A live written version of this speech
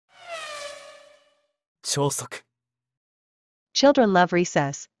超速 Children love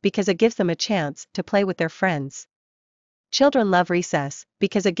recess because it gives them a chance to play with their friends. Children love recess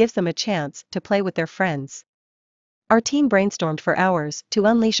because it gives them a chance to play with their friends. Our team brainstormed for hours to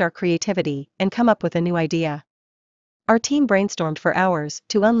unleash our creativity and come up with a new idea. Our team brainstormed for hours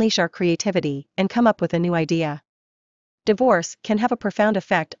to unleash our creativity and come up with a new idea. Divorce can have a profound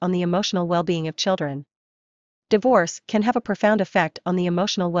effect on the emotional well-being of children. Divorce can have a profound effect on the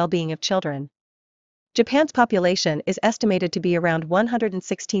emotional well-being of children. Japan's population is estimated to be around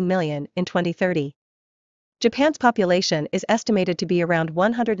 116 million in 2030. Japan's population is estimated to be around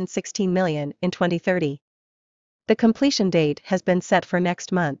 116 million in 2030. The completion date has been set for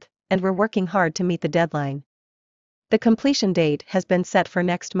next month, and we're working hard to meet the deadline. The completion date has been set for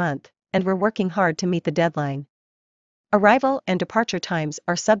next month, and we're working hard to meet the deadline. Arrival and departure times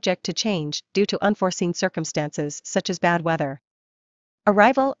are subject to change due to unforeseen circumstances such as bad weather.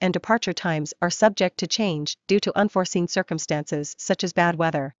 Arrival and departure times are subject to change due to unforeseen circumstances such as bad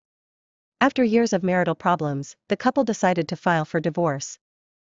weather. After years of marital problems, the couple decided to file for divorce.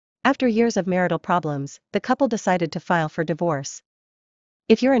 After years of marital problems, the couple decided to file for divorce.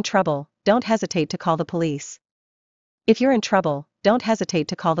 If you're in trouble, don't hesitate to call the police. If you're in trouble, don't hesitate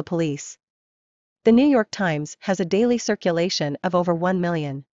to call the police. The New York Times has a daily circulation of over 1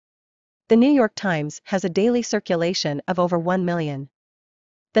 million. The New York Times has a daily circulation of over 1 million.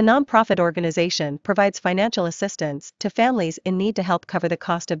 The nonprofit organization provides financial assistance to families in need to help cover the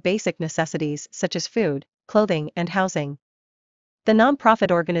cost of basic necessities such as food, clothing, and housing. The nonprofit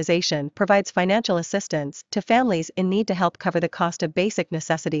organization provides financial assistance to families in need to help cover the cost of basic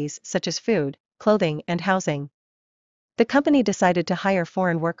necessities such as food, clothing, and housing. The company decided to hire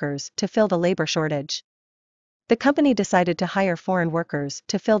foreign workers to fill the labor shortage. The company decided to hire foreign workers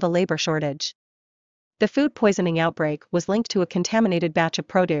to fill the labor shortage. The food poisoning outbreak was linked to a contaminated batch of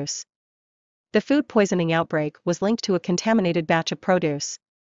produce. The food poisoning outbreak was linked to a contaminated batch of produce.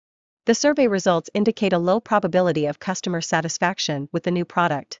 The survey results indicate a low probability of customer satisfaction with the new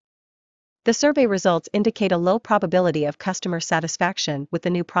product. The survey results indicate a low probability of customer satisfaction with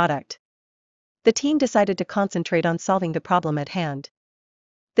the new product. The team decided to concentrate on solving the problem at hand.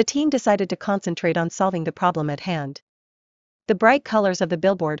 The team decided to concentrate on solving the problem at hand. The bright colors of the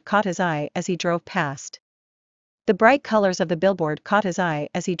billboard caught his eye as he drove past. The bright colors of the billboard caught his eye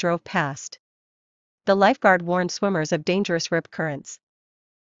as he drove past. The lifeguard warned swimmers of dangerous rip currents.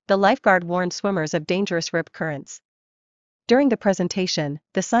 The lifeguard warned swimmers of dangerous rip currents. During the presentation,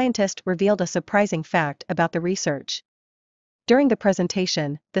 the scientist revealed a surprising fact about the research. During the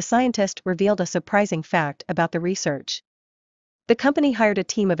presentation, the scientist revealed a surprising fact about the research. The company hired a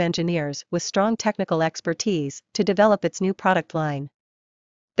team of engineers with strong technical expertise to develop its new product line.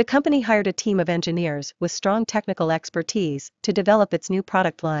 The company hired a team of engineers with strong technical expertise to develop its new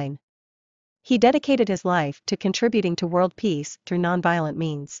product line. He dedicated his life to contributing to world peace through nonviolent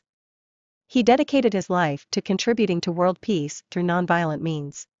means. He dedicated his life to contributing to world peace through nonviolent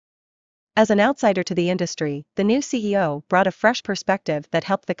means. As an outsider to the industry, the new CEO brought a fresh perspective that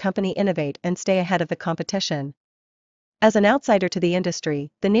helped the company innovate and stay ahead of the competition. As an outsider to the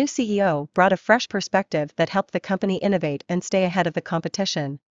industry, the new CEO brought a fresh perspective that helped the company innovate and stay ahead of the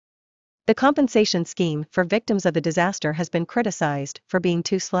competition. The compensation scheme for victims of the disaster has been criticized for being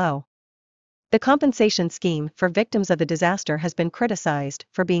too slow. The compensation scheme for victims of the disaster has been criticized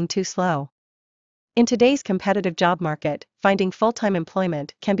for being too slow. In today's competitive job market, finding full-time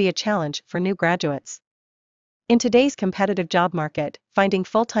employment can be a challenge for new graduates. In today's competitive job market, finding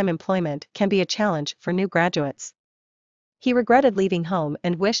full-time employment can be a challenge for new graduates. He regretted leaving home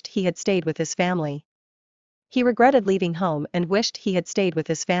and wished he had stayed with his family. He regretted leaving home and wished he had stayed with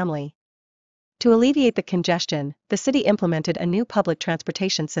his family. To alleviate the congestion, the city implemented a new public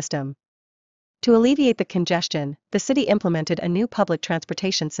transportation system. To alleviate the congestion, the city implemented a new public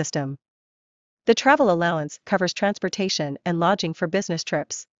transportation system. The travel allowance covers transportation and lodging for business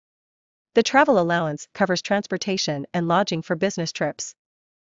trips. The travel allowance covers transportation and lodging for business trips.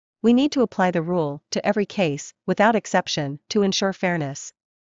 We need to apply the rule to every case, without exception, to ensure fairness.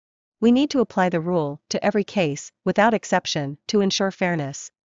 We need to apply the rule to every case, without exception, to ensure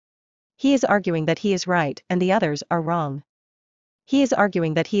fairness. He is arguing that he is right and the others are wrong. He is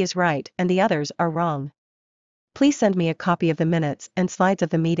arguing that he is right and the others are wrong. Please send me a copy of the minutes and slides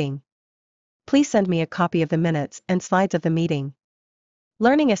of the meeting. Please send me a copy of the minutes and slides of the meeting.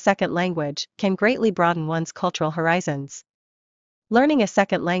 Learning a second language can greatly broaden one's cultural horizons. Learning a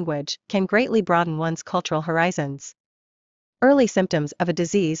second language can greatly broaden one's cultural horizons. Early symptoms of a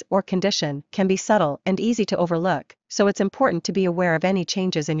disease or condition can be subtle and easy to overlook, so it's important to be aware of any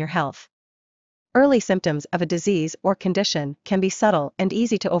changes in your health. Early symptoms of a disease or condition can be subtle and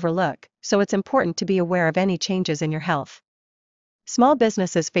easy to overlook, so it's important to be aware of any changes in your health. Small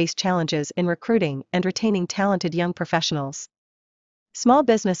businesses face challenges in recruiting and retaining talented young professionals. Small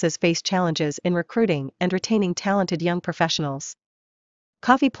businesses face challenges in recruiting and retaining talented young professionals.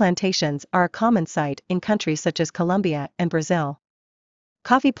 Coffee plantations are a common sight in countries such as Colombia and Brazil.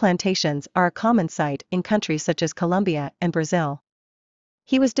 Coffee plantations are a common sight in countries such as Colombia and Brazil.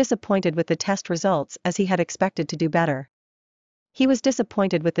 He was disappointed with the test results as he had expected to do better. He was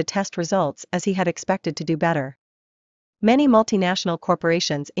disappointed with the test results as he had expected to do better. Many multinational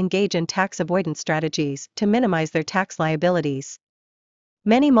corporations engage in tax avoidance strategies to minimize their tax liabilities.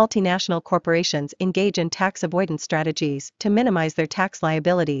 Many multinational corporations engage in tax avoidance strategies to minimize their tax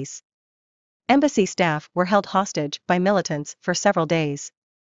liabilities. Embassy staff were held hostage by militants for several days.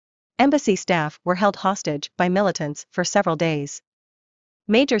 Embassy staff were held hostage by militants for several days.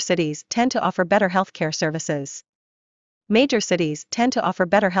 Major cities tend to offer better healthcare services. Major cities tend to offer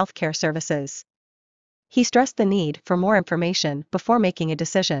better healthcare services. He stressed the need for more information before making a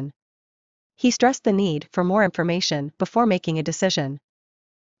decision. He stressed the need for more information before making a decision.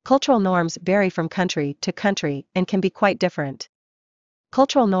 Cultural norms vary from country to country and can be quite different.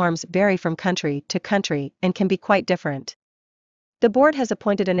 Cultural norms vary from country to country and can be quite different. The board has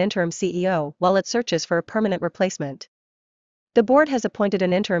appointed an interim CEO while it searches for a permanent replacement. The board has appointed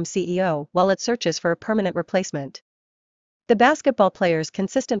an interim CEO while it searches for a permanent replacement. The basketball player's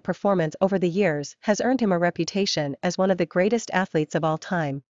consistent performance over the years has earned him a reputation as one of the greatest athletes of all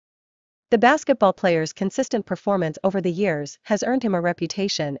time. The basketball player's consistent performance over the years has earned him a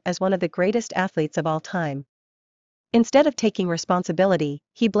reputation as one of the greatest athletes of all time. Instead of taking responsibility,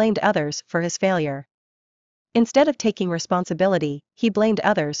 he blamed others for his failure. Instead of taking responsibility, he blamed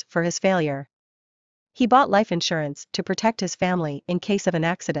others for his failure. He bought life insurance to protect his family in case of an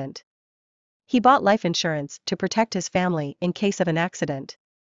accident. He bought life insurance to protect his family in case of an accident.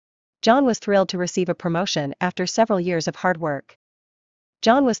 John was thrilled to receive a promotion after several years of hard work.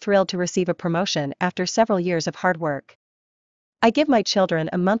 John was thrilled to receive a promotion after several years of hard work. I give my children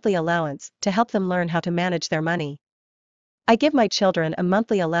a monthly allowance to help them learn how to manage their money. I give my children a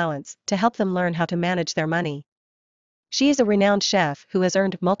monthly allowance to help them learn how to manage their money. She is a renowned chef who has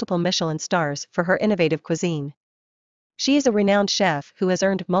earned multiple Michelin stars for her innovative cuisine. She is a renowned chef who has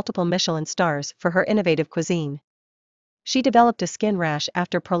earned multiple Michelin stars for her innovative cuisine. She developed a skin rash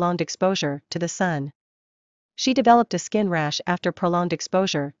after prolonged exposure to the sun. She developed a skin rash after prolonged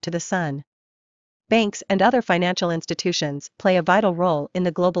exposure to the sun. Banks and other financial institutions play a vital role in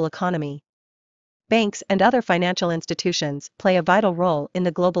the global economy. Banks and other financial institutions play a vital role in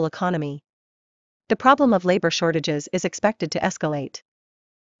the global economy. The problem of labor shortages is expected to escalate.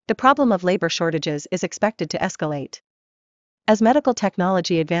 The problem of labor shortages is expected to escalate. As medical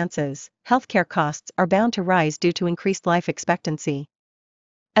technology advances, healthcare costs are bound to rise due to increased life expectancy.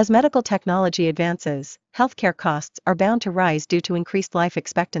 As medical technology advances, healthcare costs are bound to rise due to increased life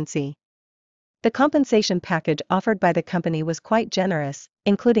expectancy. The compensation package offered by the company was quite generous,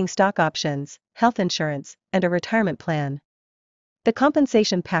 including stock options, health insurance, and a retirement plan. The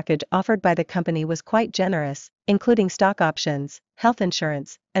compensation package offered by the company was quite generous, including stock options, health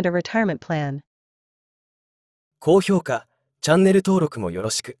insurance, and a retirement plan. 高評価、チャンネル登録もよ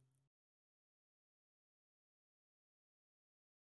ろしく。